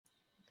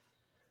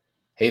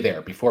Hey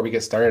there, before we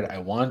get started, I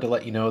wanted to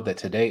let you know that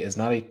today is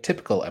not a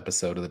typical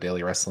episode of the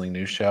Daily Wrestling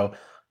News Show.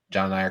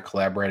 John and I are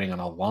collaborating on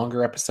a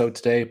longer episode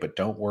today, but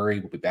don't worry,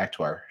 we'll be back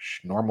to our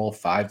normal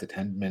 5 to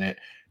 10 minute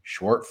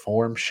short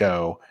form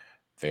show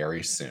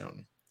very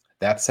soon.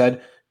 That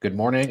said, good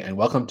morning and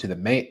welcome to the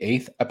May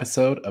 8th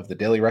episode of the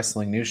Daily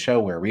Wrestling News Show,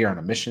 where we are on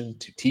a mission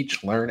to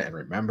teach, learn, and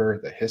remember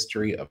the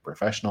history of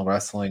professional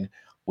wrestling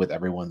with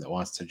everyone that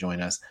wants to join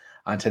us.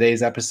 On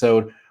today's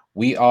episode,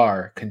 we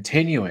are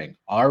continuing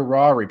our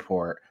Raw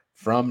report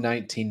from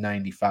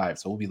 1995.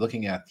 So we'll be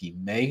looking at the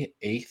May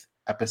 8th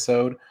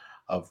episode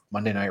of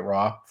Monday Night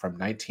Raw from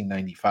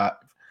 1995.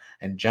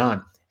 And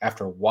John,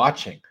 after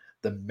watching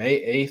the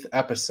May 8th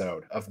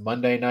episode of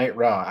Monday Night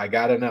Raw, I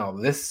got to know,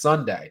 this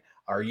Sunday,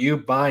 are you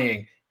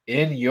buying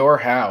In Your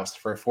House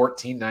for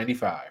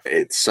 $14.95?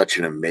 It's such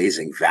an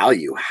amazing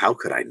value. How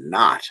could I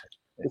not?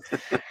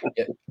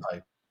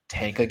 A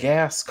tank of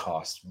gas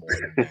costs more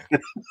than that.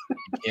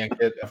 You can't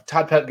get.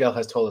 Todd Pettengill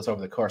has told us over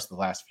the course of the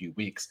last few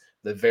weeks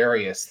the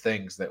various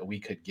things that we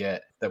could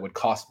get that would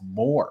cost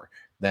more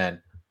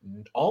than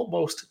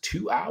almost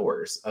 2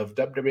 hours of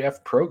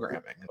WWF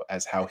programming.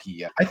 As how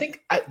he, I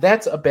think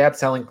that's a bad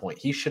selling point.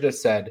 He should have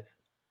said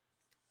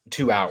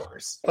 2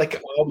 hours,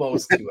 like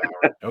almost 2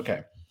 hours.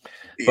 Okay,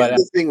 But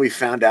the thing we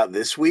found out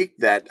this week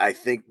that I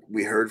think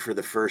we heard for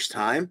the first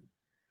time.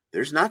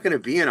 There's not going to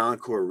be an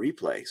encore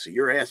replay, so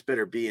your ass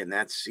better be in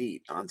that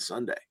seat on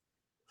Sunday.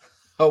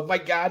 Oh my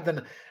God,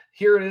 then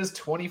here it is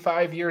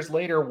 25 years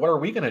later. What are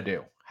we going to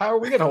do? How are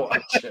we going to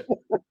watch it?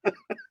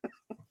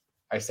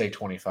 I say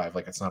 25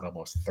 like it's not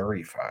almost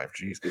 35.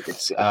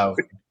 Jeez.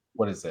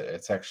 What is it?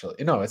 It's actually,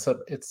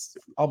 it's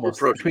almost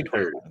between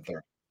 25 and 30.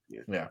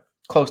 Yeah,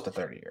 close to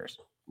 30 years.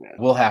 Yeah.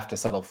 We'll have to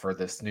settle for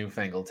this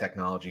newfangled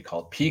technology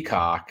called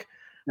Peacock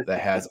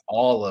that has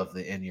all of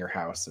the In Your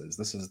Houses.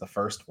 This is the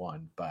first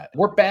one, but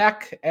we're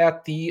back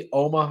at the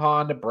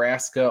Omaha,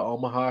 Nebraska,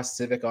 Omaha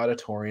Civic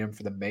Auditorium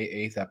for the May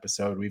 8th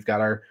episode. We've got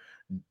our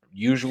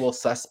usual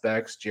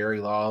suspects,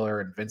 Jerry Lawler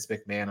and Vince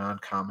McMahon on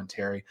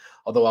commentary,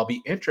 although I'll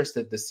be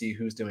interested to see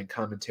who's doing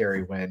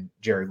commentary when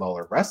Jerry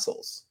Lawler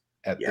wrestles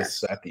at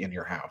the In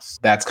Your House.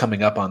 That's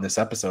coming up on this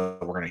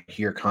episode. We're going to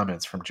hear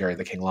comments from Jerry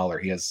the King Lawler.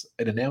 He has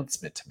an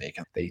announcement to make.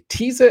 They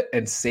tease it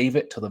and save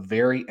it till the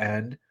very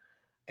end.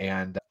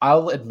 And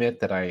I'll admit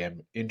that I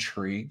am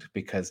intrigued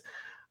because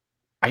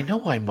I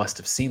know I must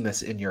have seen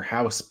this In Your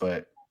House,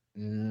 but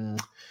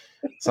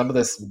some of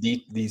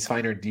these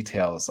finer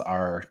details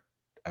are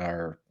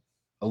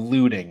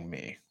eluding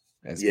me.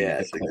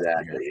 Yes,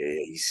 exactly.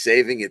 Yeah, he's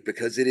saving it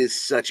because it is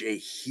such a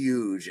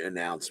huge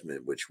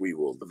announcement, which we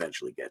will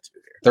eventually get to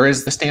here. There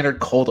is the standard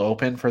cold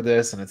open for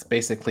this, and it's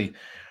basically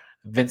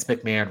Vince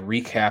McMahon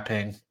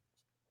recapping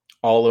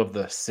all of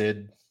the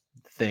Sid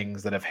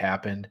things that have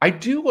happened. I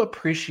do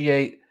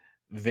appreciate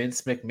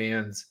Vince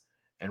McMahon's,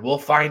 and we'll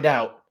find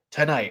out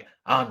tonight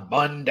on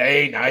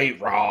Monday Night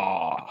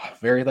Raw.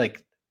 Very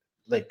like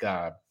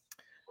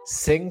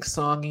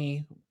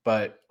sing-songy,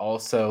 but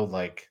also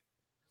like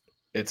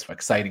it's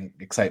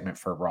excitement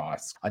for Raw.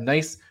 It's a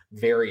nice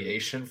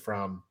variation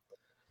from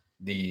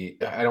I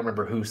don't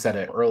remember who said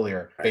it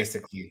earlier.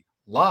 Basically,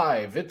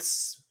 live,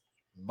 it's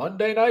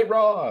Monday Night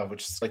Raw,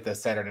 which is like the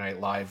Saturday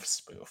Night Live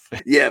spoof.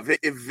 Yeah,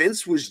 if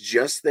Vince was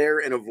just there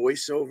in a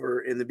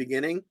voiceover in the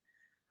beginning,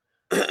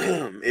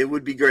 it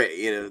would be great.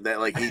 That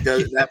like he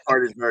does that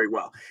part is very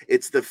well.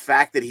 It's the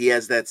fact that he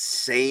has that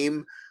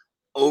same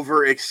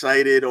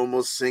overexcited,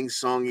 almost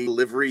sing-songy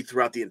delivery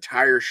throughout the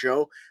entire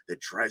show that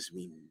drives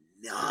me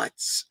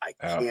nuts. I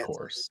can't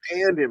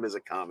stand him as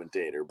a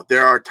commentator, but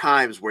there are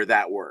times where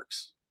that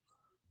works.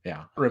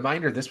 Yeah.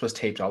 Reminder, this was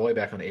taped all the way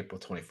back on April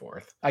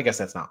 24th. I guess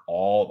that's not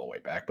all the way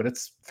back, but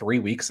it's 3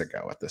 weeks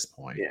ago at this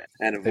point. Yeah.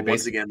 And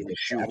once again,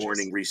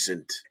 shoehorning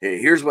recent. Hey,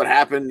 here's what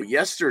happened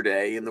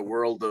yesterday in the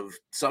world of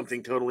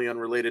something totally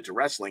unrelated to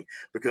wrestling,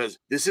 because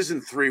this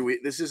isn't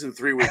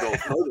 3-week-old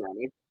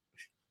programming.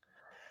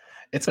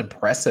 It's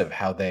impressive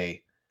how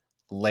they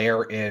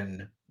layer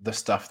in the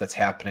stuff that's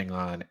happening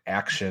on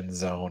Action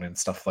Zone and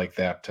stuff like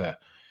that.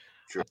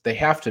 They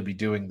have to be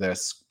doing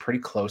this pretty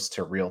close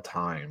to real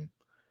time.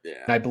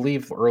 Yeah. And I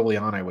believe early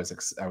on I was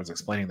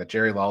explaining that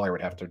Jerry Lawler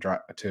would have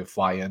to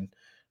fly in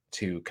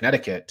to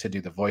Connecticut to do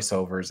the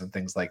voiceovers and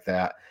things like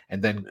that, and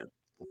then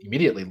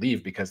immediately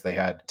leave because they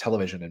had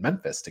television in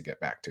Memphis to get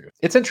back to.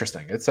 It's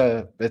interesting.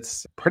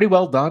 It's pretty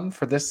well done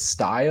for this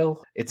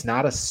style. It's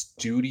not a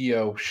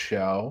studio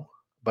show,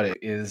 but it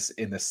is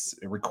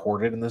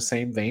recorded in the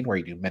same vein where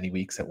you do many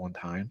weeks at one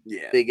time.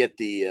 Yeah, they get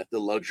the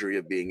luxury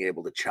of being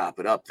able to chop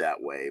it up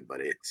that way,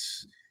 but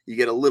you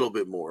get a little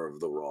bit more of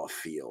the Raw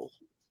feel.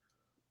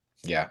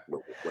 Yeah,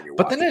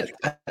 but then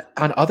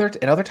at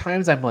other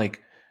times I'm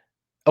like,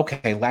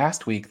 okay,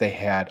 last week they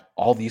had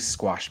all these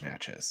squash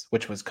matches,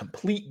 which was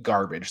complete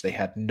garbage. They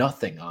had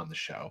nothing on the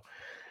show.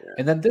 Yeah.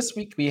 And then this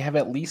week we have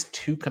at least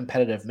 2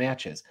 competitive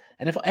matches.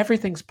 And if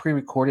everything's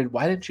pre-recorded,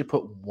 why didn't you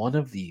put one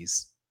of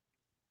these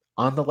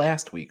on the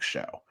last week's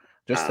show?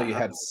 Just so you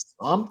had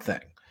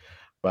something.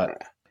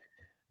 But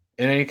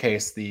In any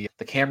case, the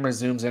camera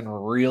zooms in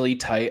really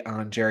tight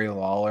on Jerry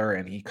Lawler,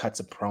 and he cuts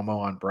a promo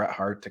on Bret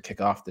Hart to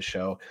kick off the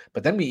show.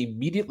 But then we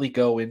immediately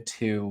go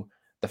into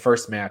the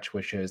first match,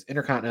 which is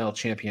Intercontinental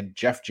Champion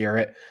Jeff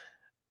Jarrett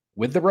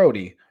with the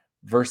Roadie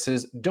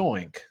versus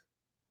Doink,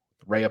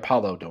 Ray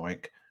Apollo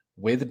Doink,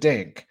 with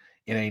Dink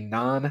in a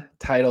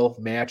non-title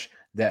match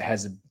that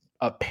has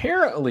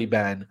apparently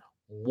been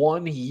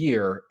 1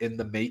 year in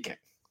the making.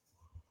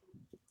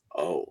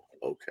 Oh,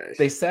 okay.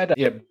 They said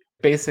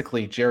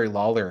basically Jerry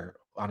Lawler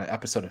on an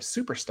episode of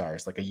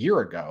Superstars like a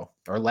year ago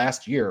or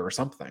last year or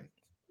something.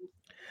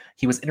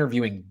 He was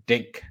interviewing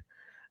Dink,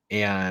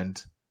 and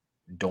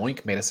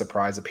Doink made a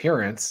surprise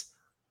appearance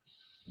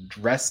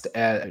dressed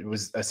as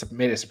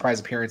made a surprise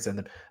appearance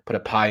and put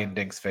a pie in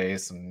Dink's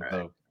face and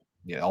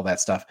all that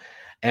stuff.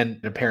 And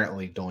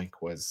apparently Doink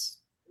was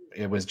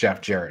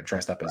Jeff Jarrett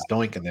dressed up as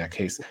Doink in that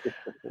case.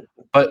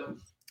 But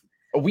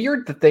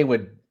weird that they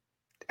would,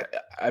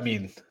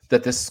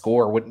 that this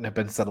score wouldn't have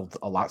been settled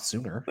a lot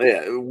sooner.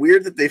 Yeah,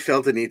 weird that they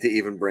felt the need to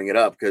even bring it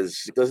up,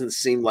 because it doesn't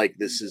seem like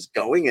this is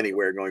going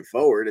anywhere going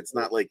forward. It's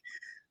not like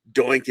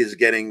Doink is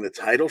getting the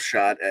title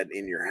shot at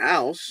In Your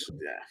House.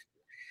 Yeah,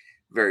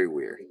 very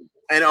weird.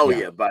 And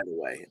by the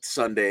way, it's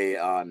Sunday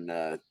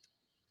on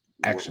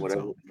Action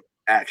Zone.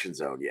 Action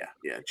Zone.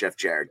 Yeah. Jeff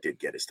Jarrett did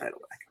get his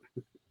title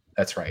back.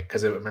 That's right,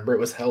 because remember it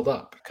was held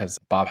up because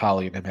Bob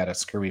Holly and him had a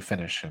screwy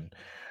finish. And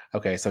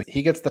okay, so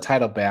he gets the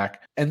title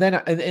back, and then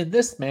in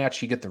this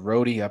match, you get the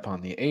Roadie up on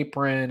the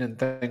apron and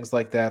things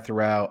like that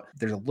throughout.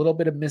 There's a little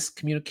bit of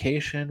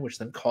miscommunication, which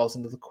then calls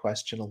into the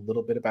question a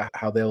little bit about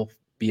how they'll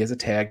be as a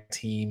tag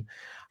team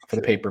for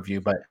the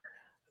pay-per-view. But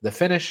the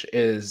finish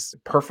is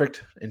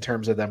perfect in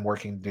terms of them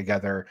working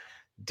together.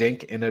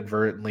 Dink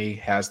inadvertently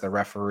has the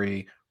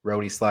referee.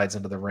 Roadie slides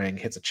into the ring,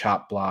 hits a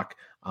chop block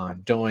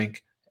on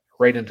Doink,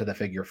 right into the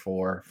figure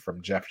 4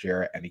 from Jeff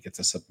Jarrett, and he gets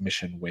a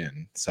submission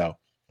win. So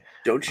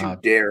don't you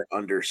dare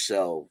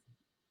undersell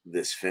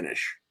this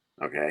finish,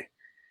 okay?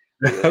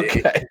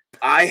 Okay.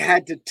 I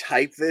had to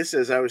type this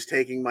as I was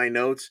taking my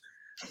notes.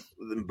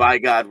 By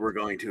God, we're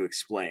going to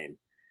explain.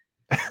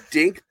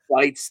 Dink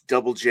bites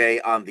Double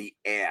J on the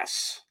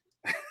ass.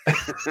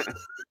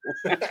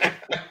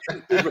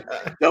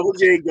 Double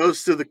J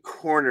goes to the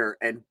corner,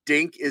 and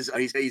Dink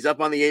he's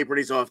up on the apron.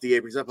 He's off the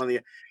apron.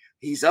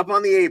 He's up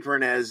on the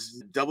apron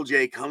as Double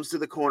J comes to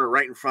the corner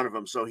right in front of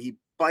him. So he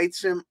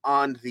bites him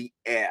on the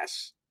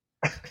ass.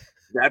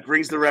 That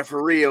brings the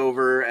referee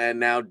over, and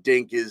now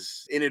Dink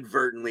is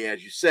inadvertently,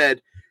 as you said,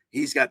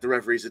 he's got the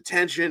referee's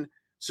attention.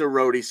 So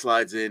Roadie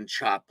slides in,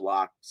 chop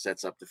block,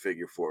 sets up the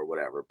figure 4,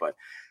 whatever. But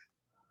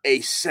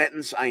a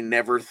sentence I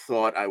never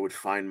thought I would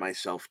find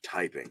myself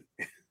typing.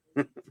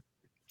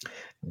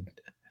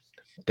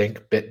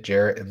 Dink bit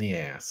Jarrett in the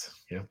ass.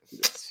 Yeah.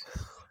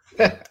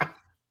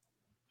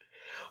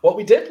 What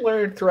we did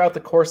learn throughout the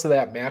course of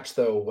that match,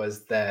 though,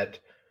 was that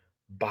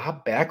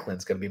Bob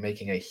Backlund's going to be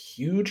making a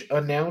huge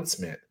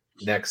announcement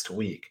next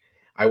week.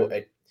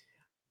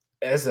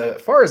 As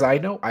far as I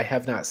know, I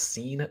have not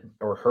seen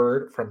or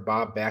heard from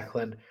Bob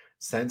Backlund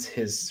since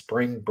his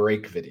spring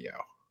break video.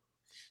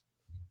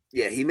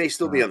 Yeah, he may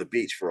still be on the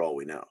beach for all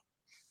we know.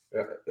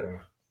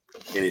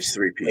 In his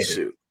 3-piece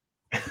suit.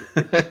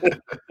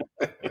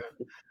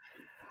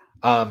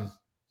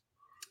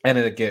 And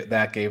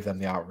that gave them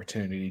the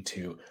opportunity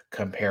to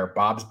compare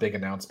Bob's big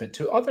announcement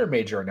to other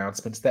major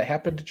announcements that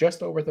happened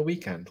just over the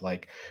weekend,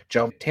 like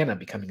Joe Montana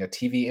becoming a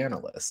TV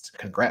analyst.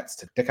 Congrats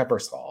to Dick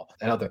Ebersol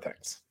and other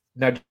things.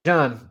 Now,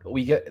 John,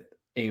 we get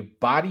a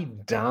Body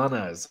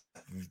Donna's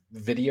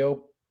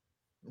video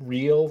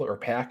reel or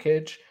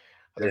package.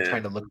 They're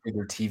trying to look through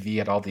their TV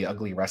at all the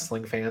ugly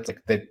wrestling fans.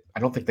 I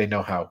don't think they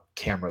know how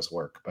cameras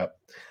work, but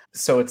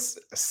so it's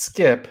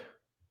Skip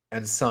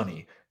and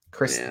Sonny,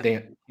 Chris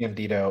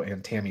Candido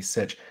and Tammy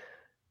Sitch.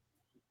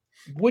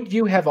 Would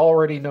you have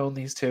already known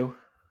these two?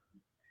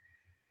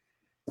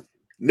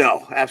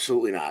 No,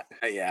 absolutely not.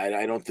 Yeah,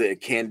 I don't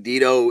think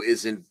Candido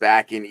isn't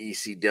back in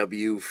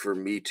ECW for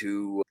me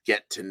to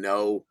get to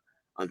know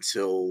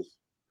until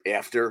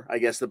after, I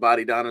guess, the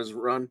Body Donna's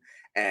run.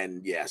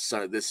 And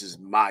so this is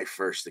my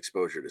first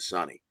exposure to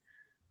Sonny.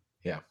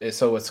 Yeah.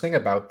 So what's thing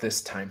about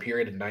this time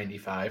period in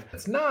 95,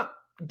 it's not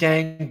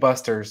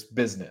gangbusters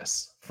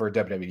business for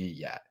WWE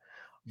yet.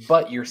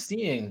 But you're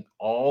seeing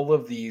all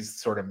of these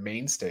sort of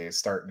mainstays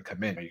starting to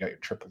come in. You got your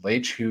Triple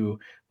H, who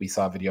we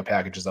saw video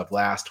packages of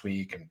last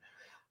week. And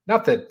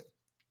not that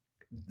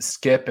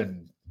Skip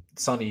and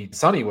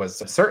Sonny was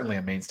certainly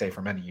a mainstay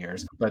for many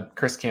years, but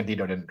Chris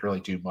Candido didn't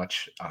really do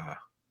much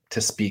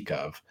to speak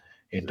of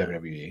in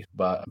WWE.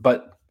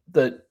 But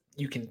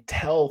you can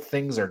tell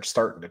things are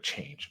starting to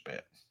change a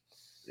bit.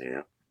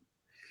 Yeah.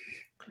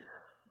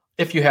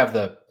 If you have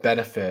the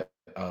benefit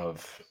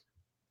of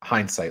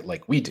hindsight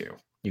like we do,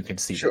 you can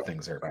see that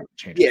things are about to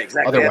change. Yeah,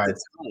 exactly.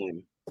 Otherwise,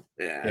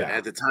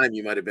 at the time,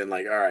 you might have been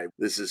like, all right,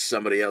 this is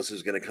somebody else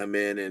who's going to come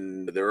in,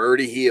 and they're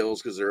already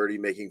heels because they're already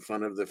making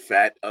fun of the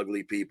fat,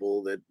 ugly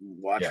people that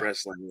watch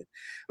wrestling.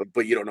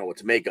 But you don't know what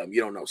to make of them.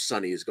 You don't know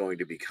Sonny is going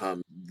to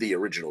become the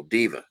original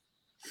diva.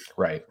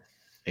 Right.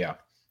 Yeah.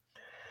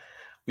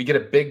 We get a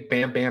big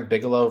Bam Bam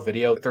Bigelow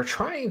video. They're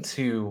trying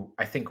to,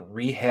 I think,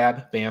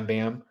 rehab Bam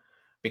Bam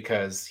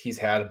because he's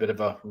had a bit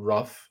of a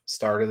rough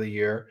start of the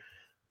year.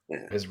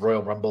 Yeah. His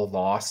Royal Rumble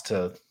loss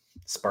to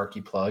Sparky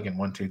Plug and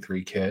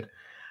 123 Kid.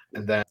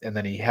 And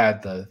then he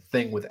had the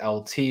thing with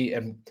LT.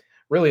 And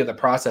really in the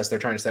process, they're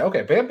trying to say,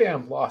 okay, Bam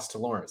Bam lost to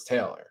Lawrence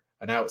Taylor,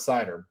 an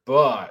outsider,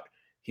 but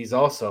he's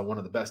also one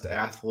of the best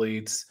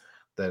athletes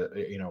that,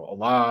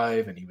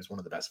 alive, and he was one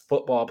of the best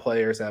football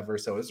players ever.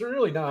 So it's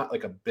really not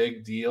like a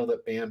big deal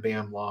that Bam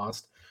Bam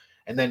lost.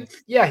 And then,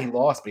 yeah, he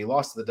lost, but he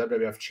lost to the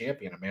WWF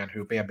champion, a man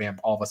who Bam Bam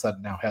all of a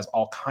sudden now has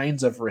all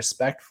kinds of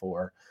respect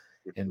for.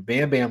 And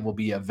Bam Bam will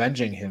be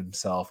avenging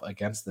himself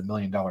against the $1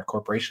 Million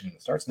Corporation. And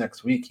it starts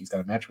next week. He's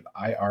got a match with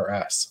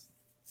IRS.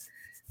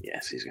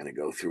 Yes, he's going to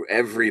go through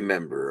every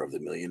member of the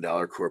 $1 Million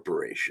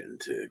Corporation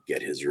to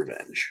get his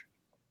revenge.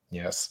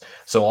 Yes.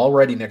 So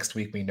already next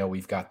week, we know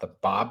we've got the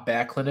Bob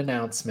Backlund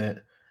announcement,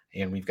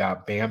 and we've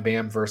got Bam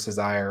Bam versus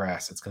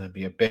IRS. It's going to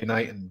be a big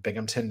night in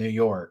Binghamton, New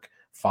York,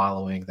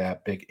 following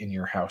that big In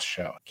Your House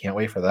show. Can't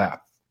wait for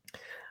that.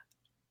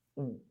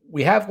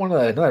 We have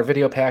another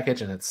video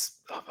package, and it's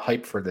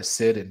hype for the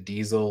Sid and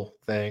Diesel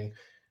thing.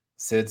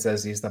 Sid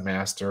says he's the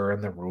master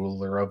and the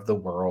ruler of the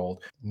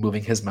world,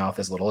 moving his mouth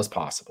as little as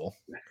possible.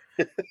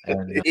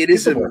 And it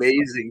is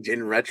amazing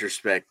in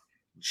retrospect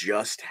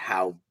just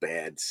how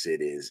bad Sid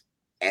is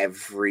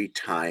every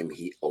time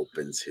he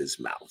opens his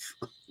mouth.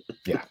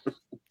 Yeah.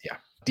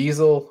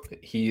 Diesel,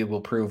 he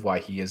will prove why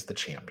he is the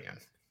champion.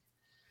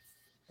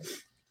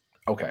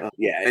 Okay.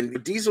 Yeah,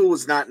 and Diesel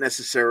was not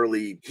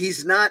necessarily,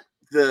 he's not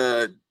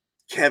the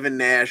Kevin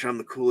Nash, I'm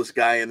the coolest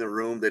guy in the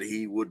room that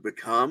he would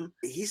become.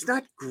 He's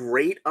not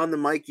great on the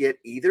mic yet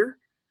either,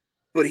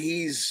 but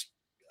he's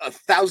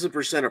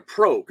 1,000% a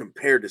pro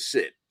compared to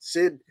Sid.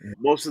 Sid,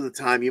 most of the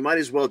time, you might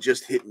as well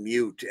just hit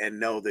mute and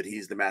know that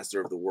he's the master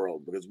of the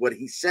world, because what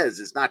he says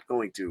is not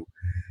going to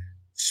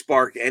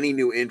spark any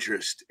new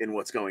interest in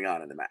what's going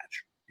on in the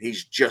match.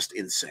 He's just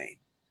insane.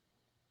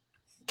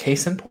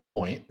 Case in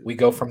point, we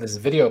go from this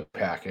video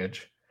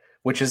package,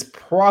 which is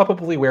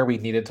probably where we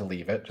needed to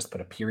leave it, just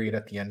put a period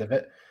at the end of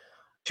it,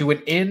 to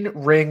an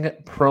in-ring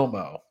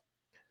promo.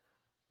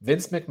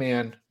 Vince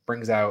McMahon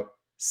brings out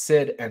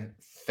Sid, and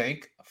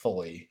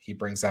thankfully he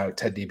brings out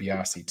Ted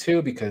DiBiase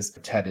too, because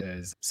Ted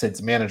is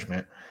Sid's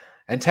management.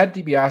 And Ted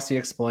DiBiase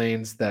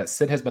explains that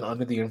Sid has been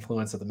under the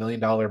influence of the $1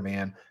 Million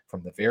Man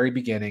from the very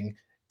beginning.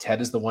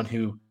 Ted is the one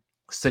who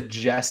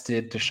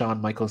suggested to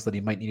Shawn Michaels that he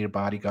might need a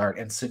bodyguard,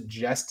 and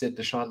suggested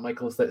to Shawn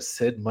Michaels that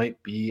Sid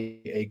might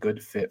be a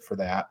good fit for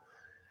that.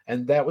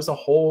 And that was a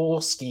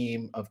whole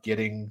scheme of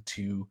getting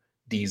to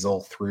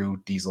Diesel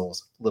through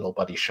Diesel's little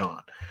buddy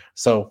Shawn.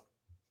 So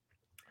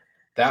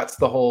that's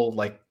the whole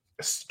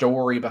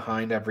story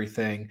behind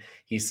everything.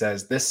 He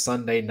says this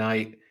Sunday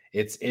night,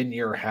 it's in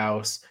your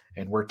house,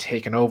 and we're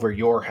taking over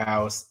your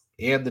house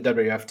and the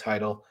WWF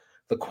title.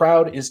 The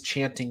crowd is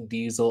chanting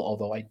Diesel,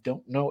 although I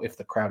don't know if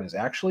the crowd is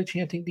actually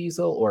chanting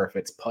Diesel or if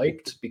it's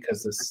piped,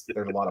 because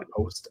there's a lot of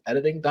post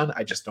editing done.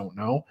 I just don't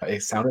know.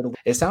 It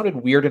sounded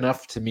weird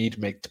enough to me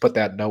to put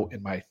that note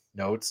in my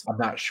notes. I'm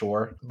not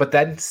sure. But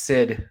then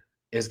Sid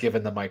is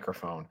given the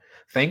microphone,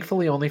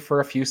 thankfully only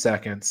for a few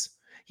seconds.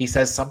 He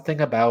says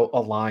something about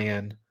a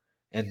lion,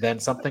 and then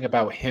something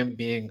about him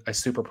being a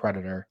super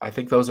predator. I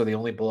think those are the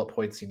only bullet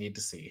points you need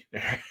to see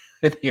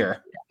in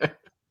here.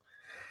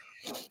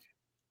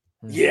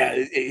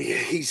 Yeah,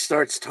 he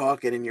starts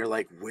talking, and you're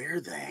like, where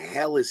the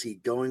hell is he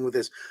going with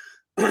this?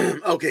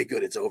 Okay,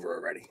 good. It's over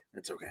already.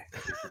 It's okay.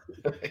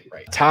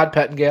 Right. Todd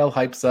Pettengill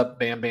hypes up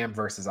Bam Bam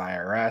versus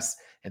IRS,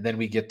 and then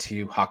we get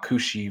to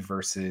Hakushi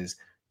versus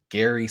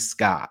Gary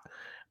Scott.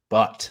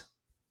 But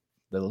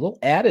the little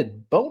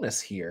added bonus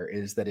here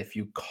is that if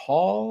you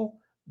call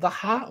the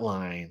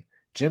hotline,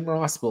 Jim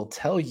Ross will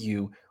tell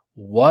you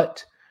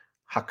what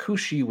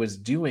Hakushi was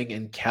doing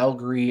in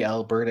Calgary,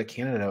 Alberta,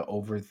 Canada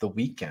over the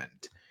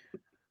weekend.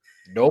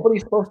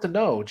 Nobody's supposed to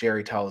know,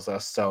 Jerry tells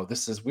us. So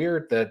this is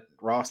weird that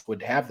Ross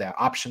would have that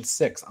option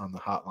 6 on the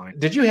hotline.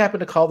 Did you happen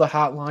to call the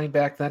hotline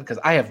back then? Because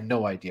I have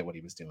no idea what he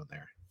was doing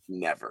there.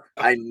 Never.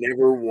 I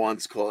never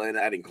once called, and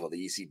I didn't call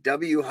the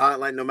ECW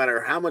hotline, no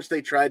matter how much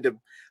they tried to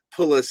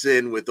pull us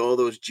in with all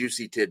those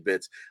juicy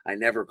tidbits. I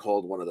never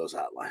called one of those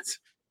hotlines.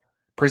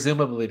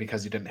 Presumably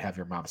because you didn't have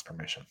your mom's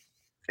permission.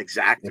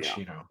 Exactly. Which,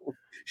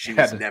 she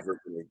was never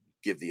going to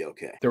give the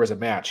okay. There was a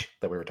match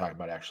that we were talking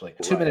about, actually.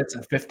 2 minutes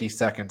and 50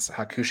 seconds.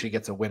 Hakushi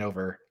gets a win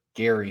over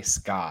Gary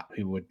Scott,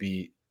 who would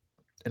be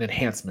an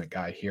enhancement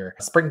guy here.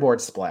 A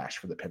springboard splash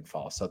for the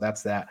pinfall. So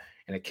that's that.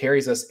 And it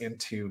carries us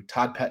into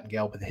Todd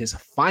Pettengill with his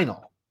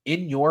final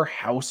In Your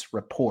House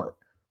report.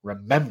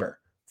 Remember,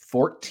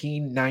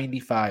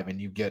 $14.95,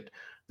 and you get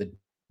the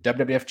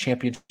WWF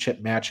Championship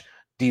match,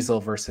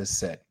 Diesel versus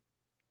Sid.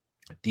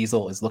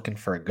 Diesel is looking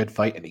for a good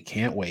fight, and he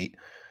can't wait.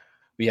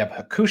 We have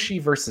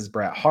Hakushi versus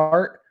Bret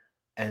Hart,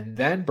 and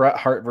then Bret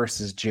Hart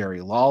versus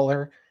Jerry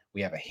Lawler.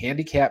 We have a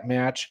handicap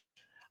match,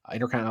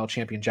 Intercontinental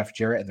Champion Jeff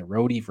Jarrett and the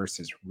Roadie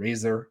versus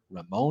Razor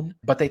Ramon.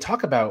 But they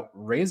talk about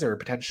Razor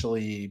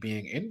potentially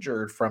being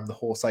injured from the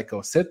whole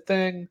Psycho Sid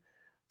thing.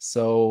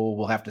 So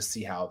we'll have to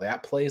see how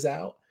that plays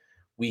out.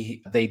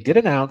 They did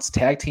announce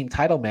tag team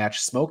title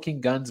match, Smoking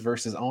Guns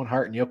versus Owen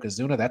Hart and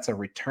Yokozuna. That's a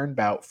return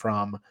bout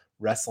from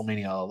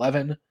WrestleMania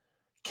 11.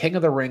 King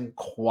of the Ring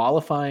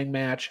qualifying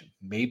match,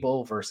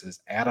 Mabel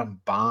versus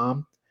Adam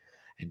Bomb.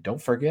 And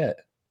don't forget,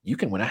 you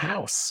can win a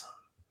house.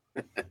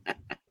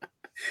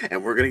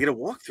 And we're going to get a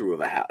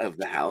walkthrough of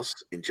the house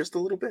in just a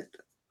little bit.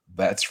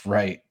 That's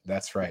right.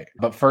 That's right.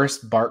 But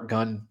first, Bart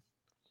Gunn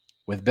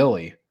with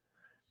Billy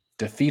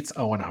defeats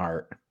Owen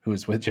Hart,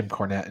 who's with Jim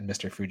Cornette and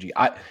Mr. Fuji.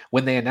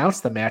 When they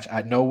announced the match,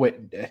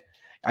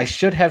 I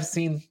should have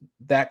seen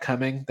that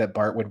coming, that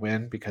Bart would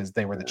win because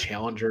they were the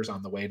challengers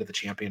on the way to the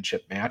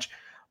championship match.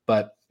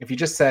 But if you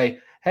just say,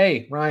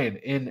 hey, Ryan,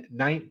 in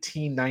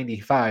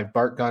 1995,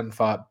 Bart Gunn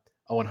fought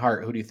Owen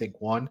Hart, who do you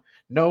think won?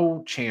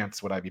 No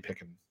chance would I be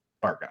picking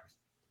Bart Gunn.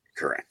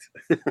 Correct.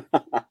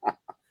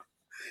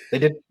 They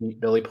did.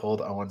 Billy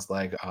pulled Owen's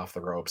leg off the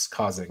ropes,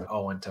 causing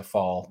Owen to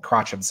fall,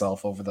 crotch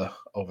himself over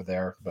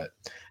there.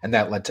 And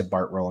that led to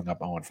Bart rolling up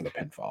Owen for the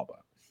pinfall.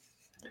 But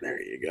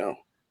there you go.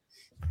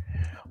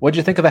 What'd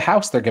you think of the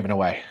house they're giving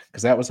away?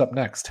 Because that was up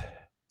next.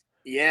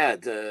 Yeah,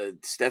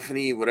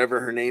 Stephanie, whatever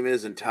her name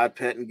is, and Todd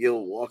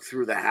Pettengill walk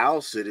through the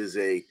house. It is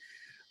a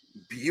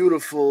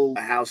beautiful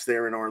house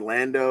there in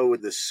Orlando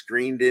with the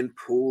screened-in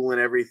pool and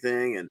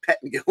everything. And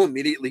Pettengill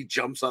immediately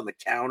jumps on the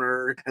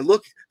counter. And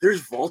look,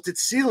 there's vaulted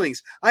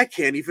ceilings. I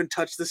can't even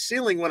touch the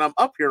ceiling when I'm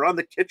up here on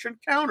the kitchen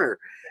counter.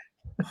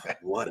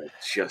 What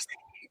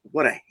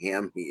a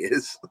ham he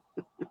is.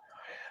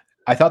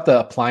 I thought the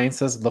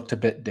appliances looked a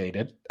bit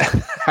dated.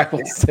 I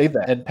will say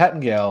that. And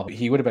Pettengill,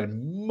 he would have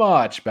been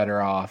much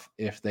better off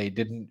if they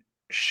didn't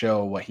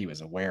show what he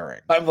was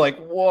wearing. I'm like,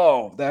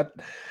 whoa,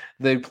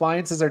 the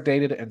appliances are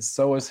dated, and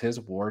so is his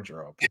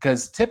wardrobe.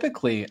 Because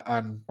typically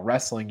on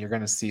wrestling, you're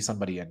going to see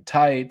somebody in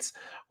tights,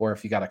 or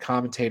if you got a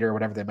commentator or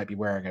whatever, they might be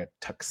wearing a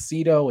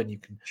tuxedo, and you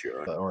can,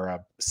 or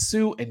a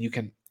suit, and you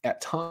can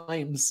at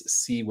times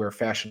see where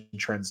fashion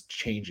trends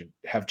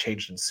have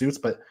changed in suits,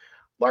 but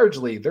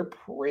largely they're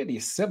pretty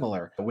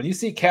similar. But when you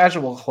see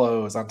casual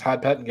clothes on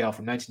Todd Pettengill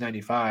from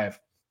 1995,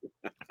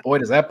 boy,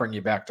 does that bring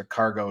you back to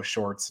cargo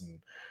shorts and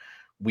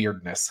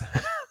weirdness.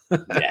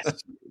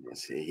 Yes,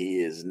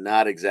 he is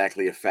not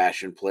exactly a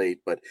fashion plate,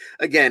 but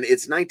again,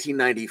 it's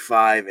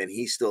 1995 and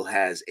he still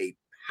has a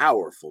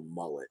powerful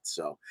mullet,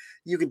 so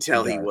you can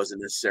tell he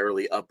wasn't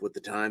necessarily up with the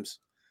times.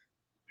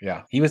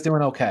 Yeah, he was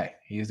doing okay.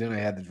 He had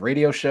the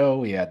radio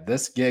show, he had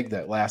this gig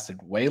that lasted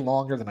way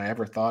longer than I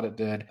ever thought it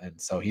did, and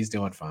so he's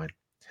doing fine.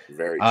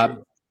 Very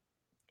true.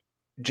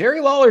 Jerry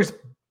Lawler's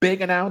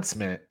big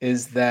announcement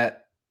is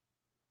that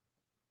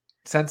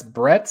since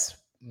Brett's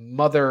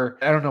mother,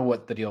 I don't know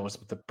what the deal was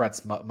with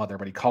Brett's mother,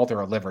 but he called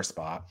her a liver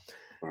spot.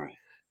 Right.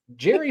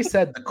 Jerry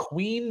said the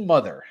Queen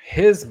Mother,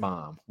 his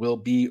mom, will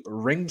be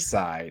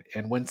ringside,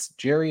 and once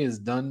Jerry is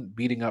done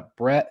beating up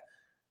Brett,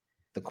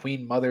 the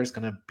Queen Mother is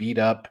going to beat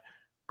up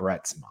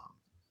Brett's mom,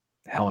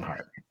 Helen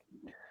Hart.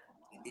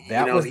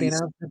 That was the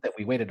announcement that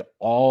we waited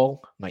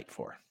all night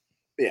for.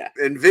 Yeah,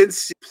 and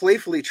Vince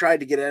playfully tried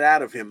to get it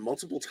out of him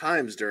multiple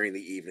times during the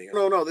evening.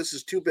 No, this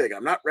is too big.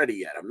 I'm not ready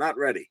yet. I'm not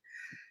ready.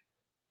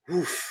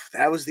 Oof,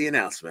 that was the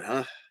announcement,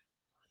 huh?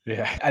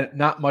 Yeah,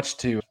 not much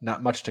to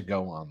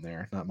go on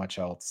there. Not much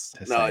else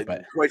to say.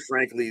 But quite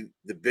frankly,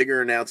 the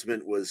bigger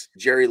announcement was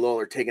Jerry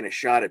Lawler taking a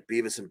shot at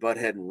Beavis and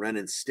Butthead and Ren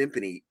and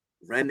Stimpy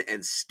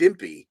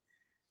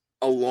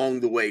along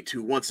the way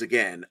to, once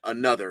again,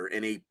 another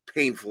and a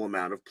painful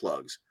amount of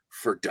plugs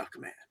for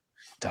Duckman.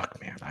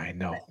 Duckman, I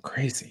know,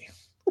 crazy.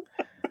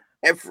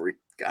 Every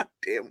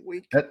goddamn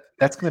week.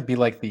 That's going to be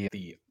like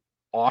the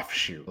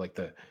offshoot. Like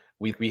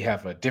we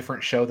have a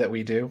different show that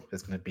we do.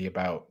 It's going to be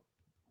about,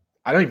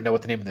 I don't even know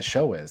what the name of the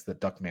show is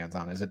that Duckman's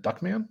on. Is it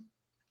Duckman?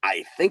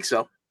 I think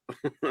so.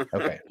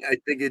 Okay. I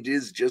think it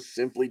is just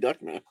simply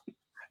Duckman.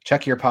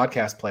 Check your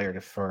podcast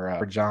player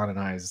for John and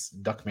I's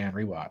Duckman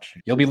rewatch.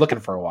 You'll be looking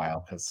for a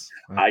while because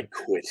I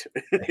quit.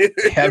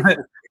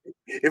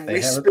 If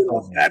we spin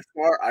off that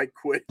far, I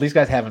quit. These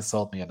guys haven't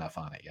sold me enough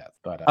on it yet.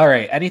 But all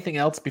right, anything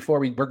else before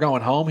we're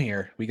going home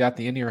here? We got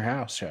the In Your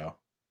House show.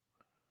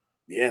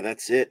 Yeah,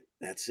 that's it.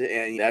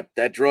 And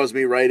that draws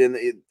me right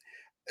in.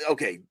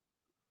 Okay,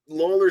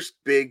 Lawler's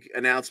big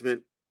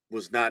announcement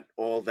was not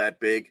all that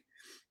big,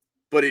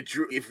 but it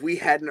drew. If we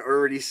hadn't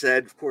already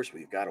said, of course,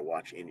 we've got to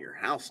watch In Your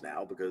House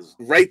now, because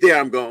right there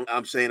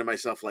I'm saying to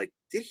myself, like,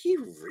 did he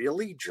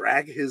really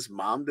drag his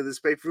mom to this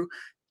pay-per-view?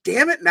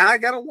 Damn it! Now I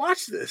got to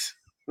watch this.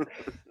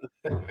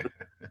 The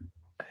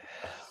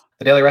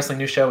Daily Wrestling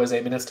News Show is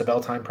a Minutes to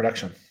Bell Time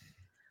production.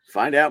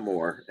 Find out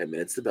more at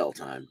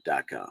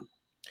minutestobelltime.com.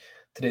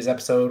 Today's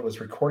episode was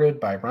recorded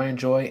by Ryan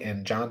Joy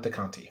and John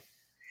DeConti.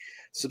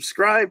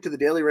 Subscribe to the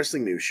Daily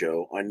Wrestling News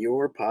Show on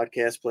your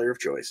podcast player of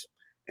choice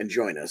and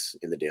join us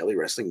in the Daily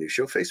Wrestling News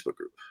Show Facebook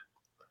group.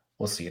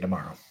 We'll see you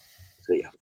tomorrow. See ya.